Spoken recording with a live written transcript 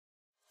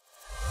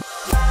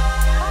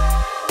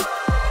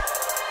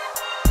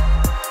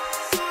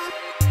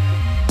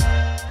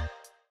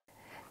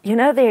You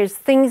know, there's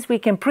things we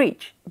can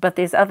preach, but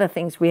there's other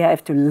things we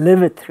have to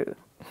live it through.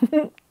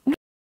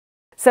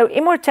 So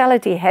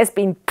immortality has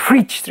been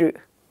preached through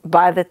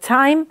by the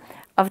time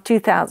of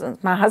 2000.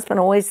 My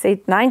husband always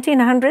said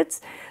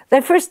 1900s,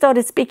 they first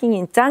started speaking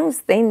in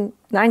tongues, then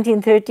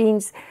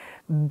 1913s,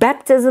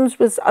 baptisms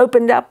was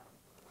opened up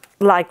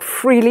like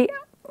freely.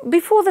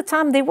 Before the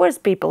time there was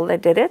people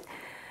that did it,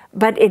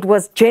 but it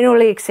was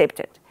generally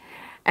accepted.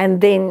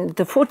 And then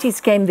the 40s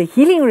came the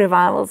healing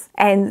revivals,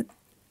 and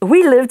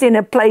we lived in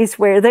a place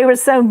where there were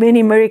so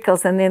many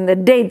miracles, and then the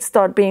dead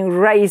start being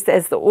raised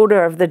as the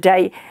order of the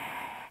day.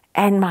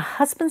 And my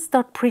husband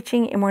started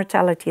preaching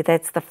immortality.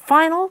 That's the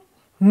final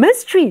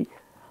mystery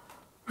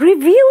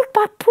revealed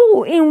by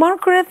Paul in 1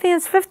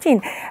 Corinthians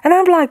 15. And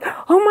I'm like,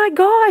 oh my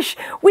gosh,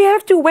 we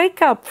have to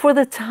wake up for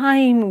the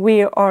time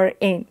we are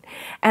in.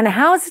 And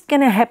how is it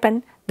going to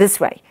happen? This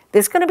way.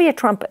 There's going to be a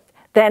trumpet.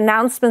 The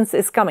announcement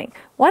is coming.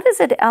 What is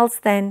it else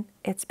than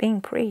it's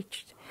being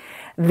preached?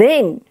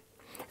 Then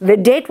the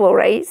dead will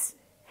raise,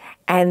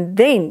 and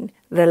then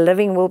the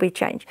living will be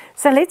changed.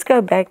 So let's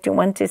go back to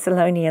 1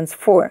 Thessalonians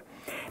 4.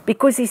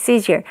 Because he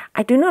says here,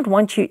 I do not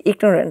want you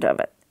ignorant of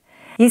it.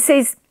 He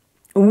says,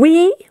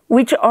 we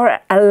which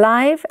are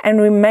alive and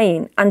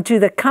remain unto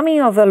the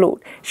coming of the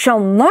Lord shall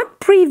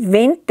not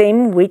prevent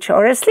them which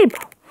are asleep.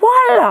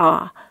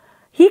 Voila!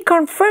 He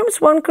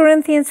confirms 1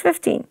 Corinthians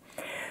 15.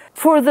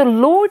 For the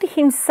Lord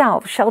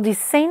himself shall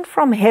descend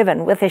from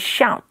heaven with a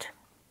shout,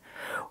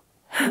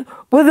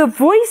 with the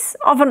voice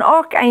of an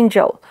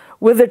archangel,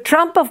 with the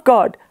trump of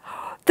God.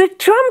 The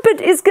trumpet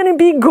is going to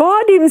be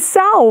God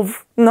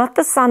himself, not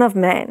the Son of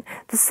Man.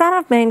 The Son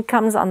of Man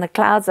comes on the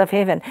clouds of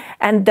heaven,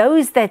 and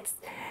those that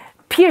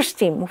pierced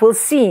him will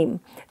see him.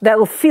 They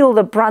will feel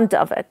the brunt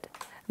of it.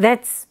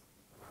 That's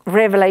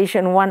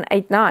Revelation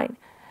 1:8-9.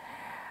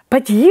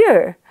 But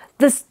here,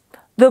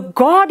 the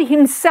God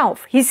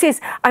himself, he says,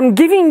 I'm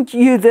giving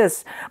you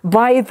this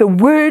by the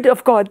word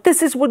of God.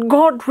 This is what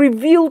God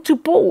revealed to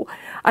Paul.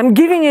 I'm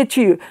giving it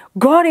to you.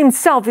 God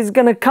himself is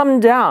going to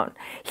come down.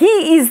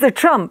 He is the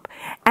trump,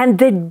 and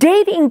the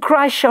dead in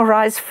Christ shall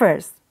rise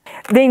first.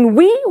 Then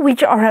we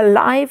which are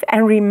alive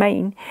and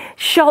remain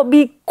shall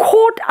be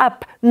caught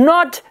up,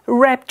 not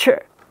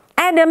rapture.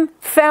 Adam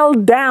fell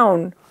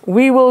down.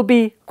 We will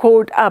be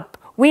caught up.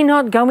 We're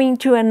not going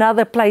to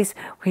another place.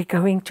 We're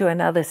going to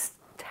another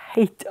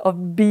state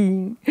of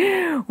being.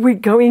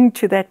 We're going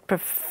to that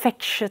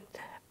perfection,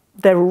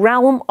 the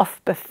realm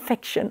of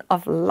perfection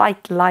of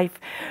light life,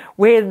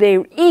 where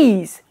there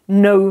is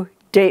no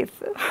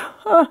death.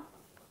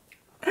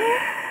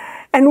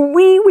 And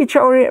we which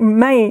are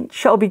remain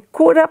shall be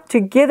caught up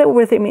together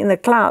with him in the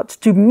clouds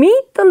to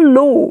meet the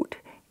Lord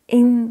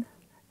in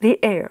the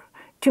air,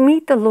 to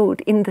meet the Lord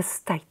in the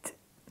state.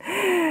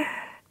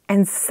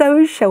 And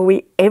so shall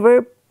we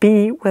ever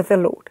be with the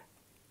Lord.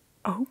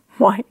 Oh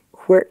my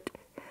word.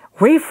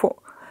 Wherefore,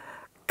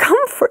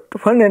 comfort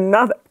one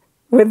another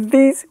with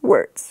these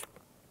words.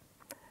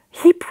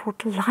 He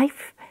brought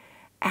life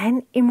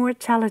and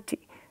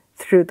immortality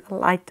through the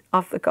light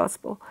of the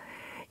gospel.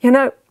 You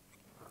know,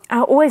 I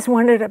always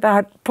wondered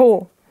about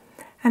Paul,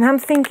 and I'm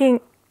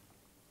thinking,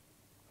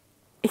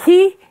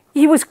 he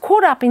was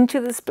caught up into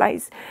this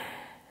place.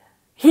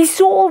 He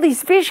saw all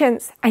these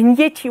visions, and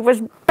yet he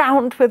was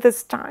bound with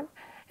this time.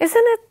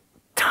 Isn't it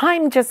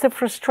time just a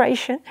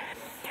frustration?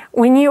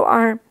 When you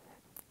are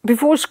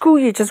before school,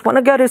 you just want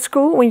to go to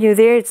school. When you're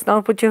there, it's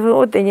not what you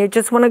thought. Then you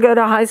just want to go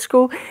to high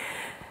school.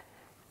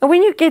 And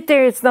when you get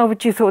there, it's not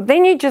what you thought.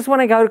 Then you just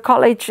want to go to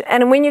college.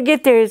 And when you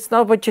get there, it's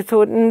not what you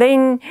thought. And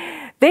then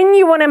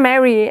you want to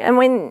marry. And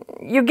when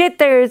you get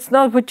there, it's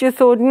not what you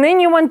thought. And then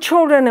you want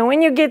children. And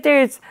when you get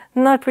there, it's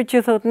not what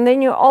you thought. And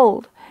then you're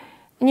old.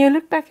 And you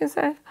look back and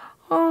say,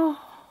 oh,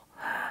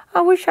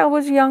 I wish I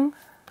was young.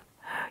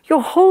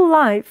 Your whole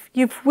life,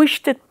 you've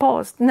wished it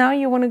past. Now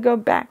you want to go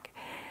back.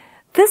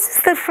 This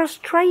is the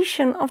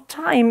frustration of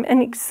time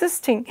and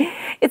existing.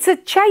 It's a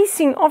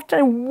chasing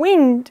after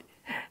wind.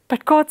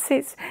 But God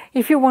says,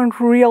 if you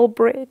want real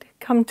bread,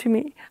 come to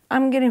me.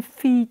 I'm going to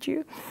feed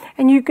you.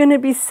 And you're going to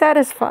be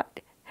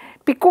satisfied.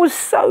 Because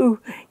so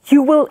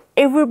you will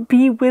ever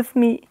be with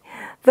me.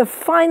 The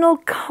final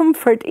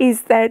comfort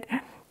is that,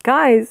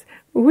 guys,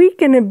 we're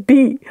going to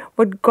be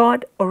what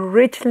God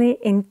originally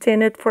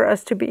intended for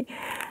us to be.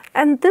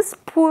 And this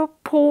poor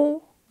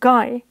Paul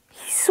guy,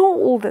 he saw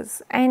all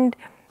this. And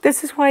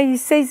this is why he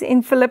says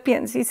in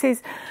Philippians, he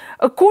says,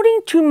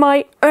 according to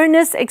my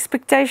earnest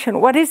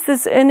expectation. What is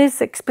this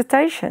earnest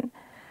expectation?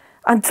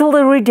 Until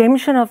the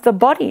redemption of the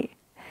body.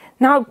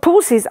 Now,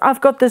 Paul says,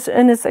 I've got this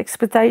earnest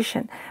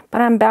expectation,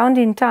 but I'm bound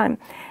in time.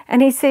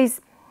 And he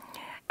says,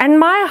 and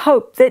my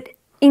hope that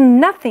in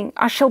nothing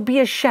I shall be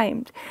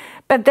ashamed,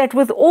 but that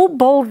with all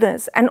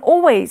boldness and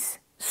always,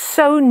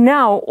 so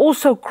now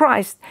also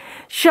Christ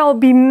shall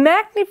be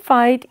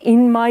magnified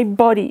in my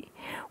body,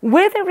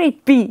 whether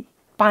it be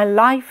by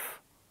life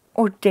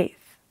or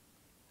death.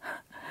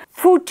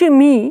 For to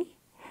me,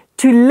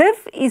 to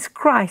live is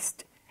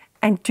Christ,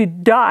 and to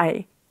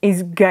die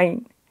is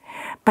gain.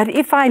 But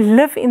if I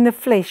live in the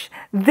flesh,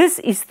 this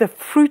is the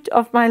fruit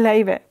of my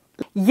labor.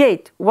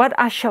 Yet what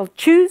I shall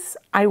choose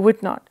I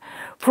would not.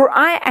 For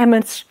I am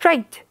in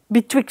strait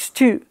betwixt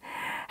two,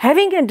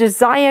 having a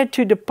desire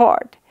to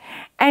depart,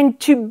 and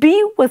to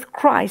be with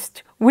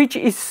Christ, which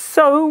is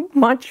so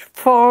much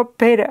far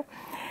better.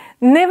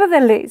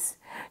 Nevertheless,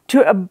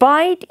 to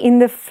abide in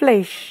the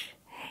flesh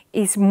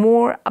is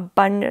more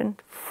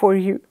abundant for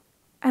you.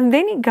 And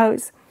then he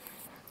goes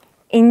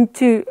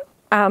into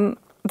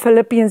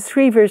Philippians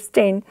 3 verse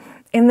 10.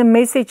 In the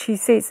Message he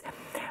says,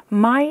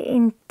 my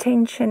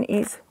intention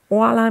is,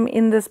 while I'm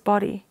in this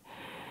body,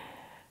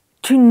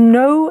 to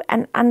know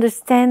and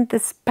understand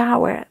this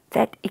power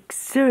that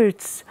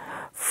exerts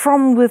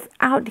from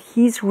without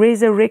his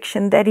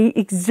resurrection, that he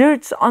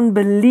exerts on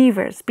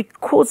believers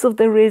because of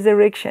the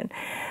resurrection,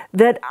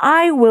 that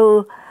I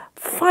will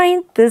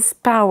find this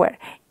power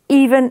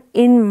even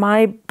in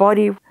my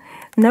body.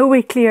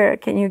 Nowhere clearer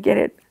can you get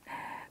it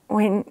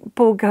when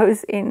Paul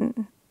goes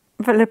in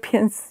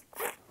Philippians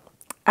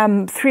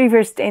 3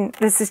 verse 10.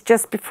 This is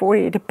just before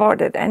he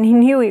departed, and he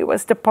knew he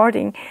was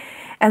departing,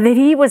 and that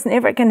he was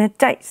never going to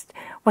taste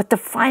what the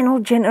final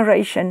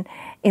generation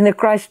in the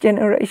Christ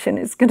generation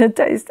is going to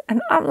taste.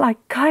 And I'm like,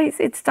 guys,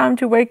 it's time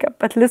to wake up.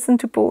 But listen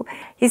to Paul.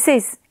 He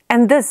says,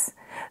 and this,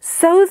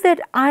 so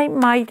that I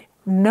might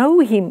know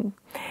him,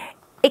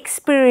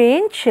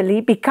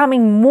 experientially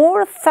becoming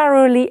more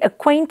thoroughly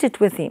acquainted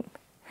with him,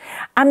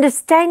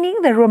 understanding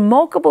the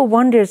remarkable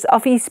wonders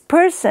of his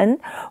person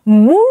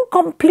more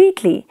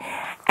completely,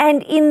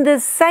 and in the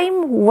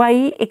same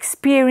way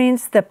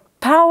experience the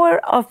power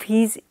of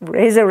his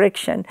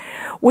resurrection,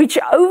 which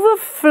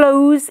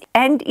overflows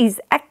and is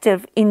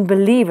active in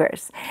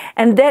believers,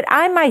 and that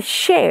I might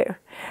share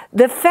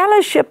the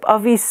fellowship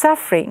of his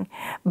suffering,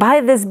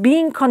 by this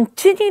being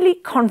continually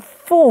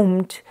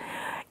conformed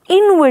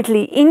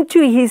inwardly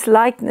into his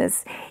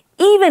likeness,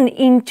 even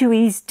into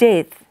his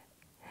death,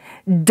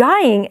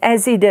 dying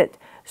as he did,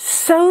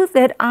 so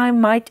that I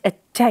might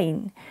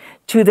attain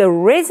to the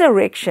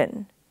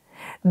resurrection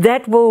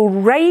that will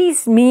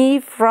raise me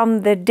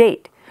from the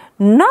dead.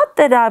 Not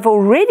that I've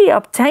already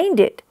obtained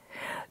it.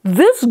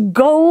 This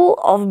goal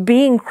of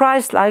being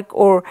Christ-like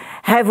or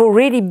have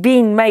already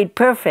been made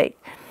perfect,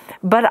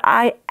 but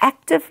I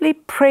actively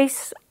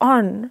press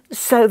on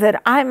so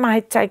that I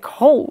might take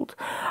hold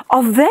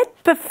of that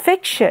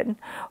perfection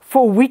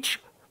for which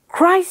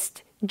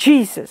Christ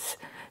Jesus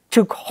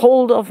took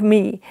hold of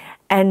me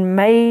and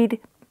made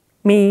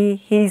me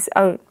his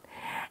own.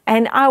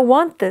 And I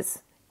want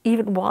this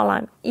even while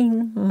I'm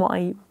in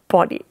my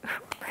body.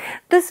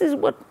 This is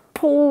what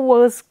Paul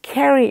was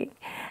carrying,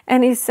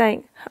 and he's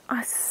saying,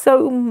 I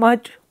so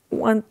much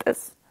want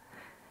this.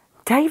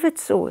 David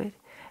saw it,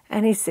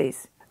 and he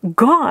says,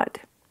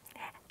 God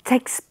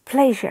takes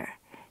pleasure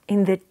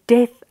in the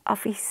death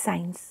of his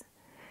saints.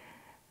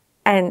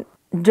 And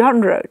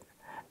John wrote,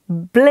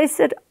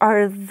 blessed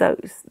are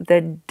those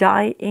that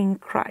die in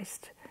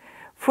Christ,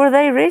 for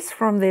they rest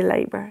from their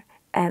labor,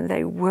 and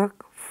their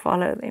work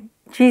follow them.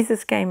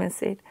 Jesus came and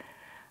said,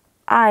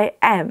 I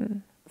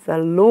am the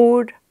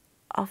Lord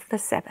of the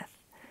Sabbath.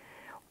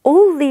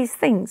 All these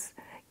things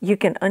you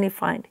can only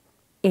find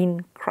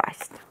in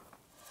Christ.